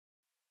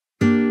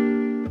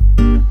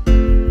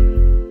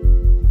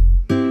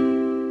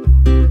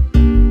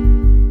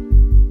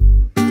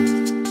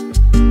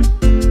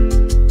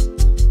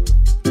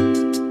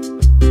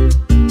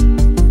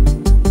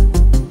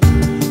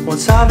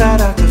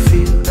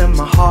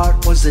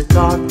was the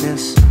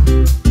darkness.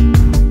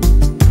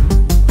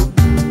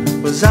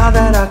 Was all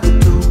that I could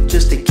do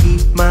just to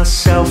keep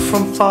myself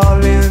from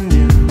falling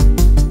in.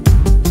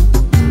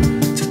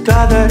 To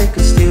God that it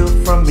could steal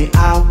from me,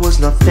 I was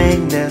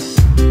nothingness.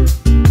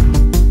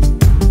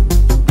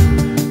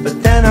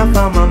 But then I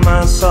found my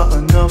mind saw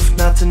enough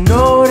not to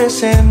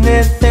notice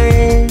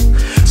anything.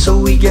 So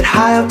we get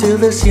high up till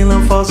the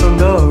ceiling falls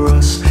under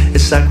us.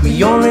 It's like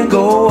we only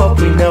go up,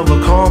 we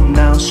never come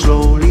down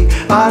slowly.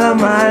 All of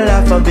my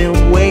life I've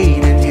been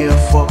waiting here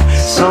for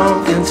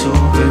something to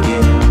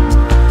begin.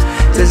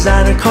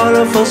 Designed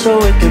colorful so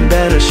it can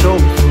better show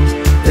through.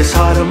 This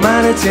heart of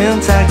mine, it's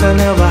intact, I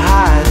never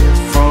hide it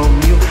from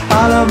you.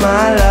 All of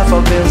my life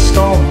I've been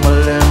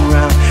stumbling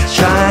around,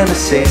 trying to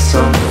say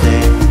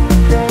something.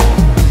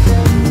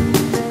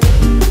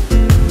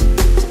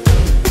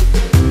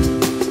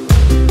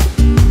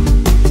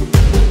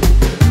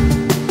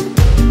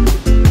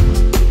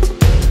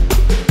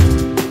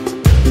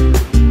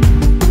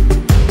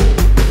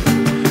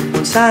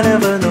 Once I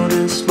never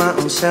noticed my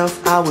own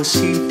self, I was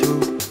see-through.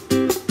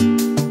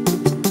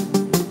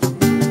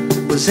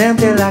 Was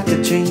empty like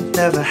a dream,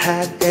 never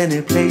had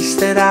any place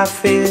that I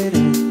fit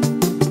in.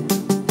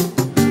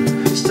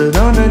 Stood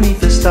underneath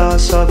the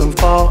stars, saw them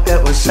fall,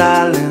 it was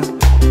silent.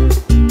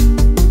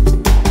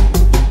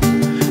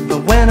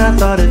 But when I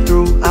thought it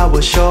through, I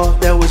was sure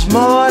there was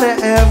more to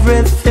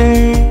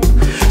everything.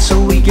 So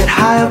we get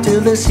high up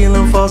till the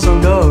ceiling falls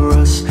under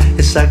us.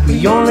 It's like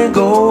we only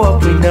go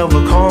up, we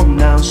never come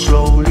down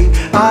slowly.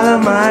 All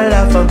of my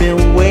life I've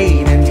been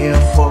waiting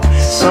here for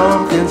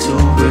something to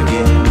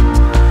begin.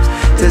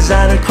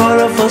 Designed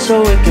colorful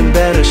so it can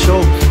better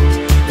show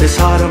through. This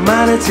heart of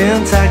mine, it's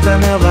intact, I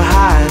never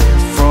hide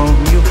it from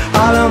you.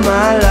 All of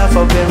my life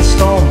I've been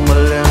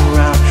stumbling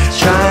around,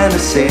 trying to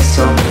say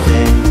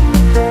something.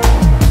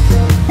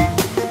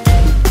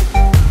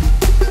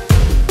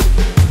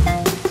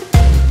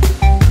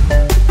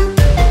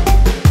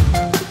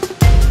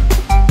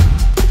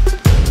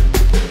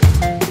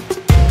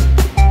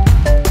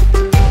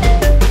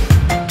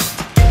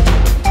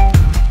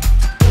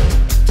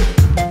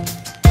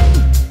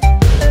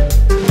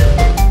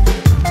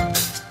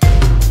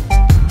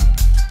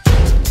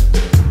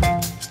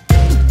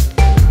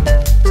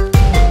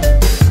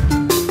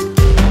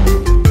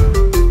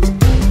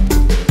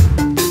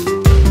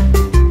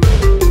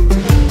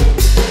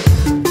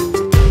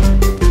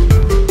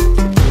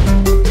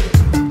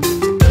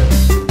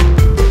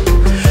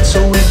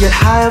 Get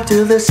high up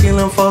till the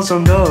ceiling falls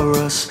under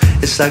us.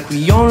 It's like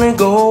we only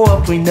go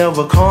up, we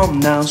never come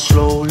down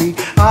slowly.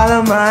 All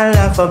of my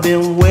life I've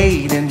been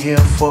waiting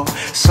here for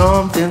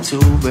something to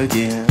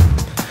begin.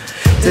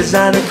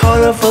 Designed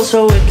colorful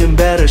so it can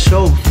better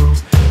show through.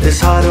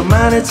 This heart of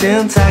mine, it's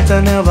intact,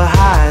 I never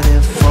hide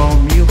it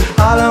from you.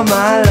 All of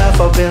my life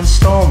I've been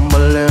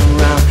stumbling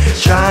around,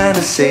 trying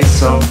to say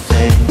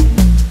something.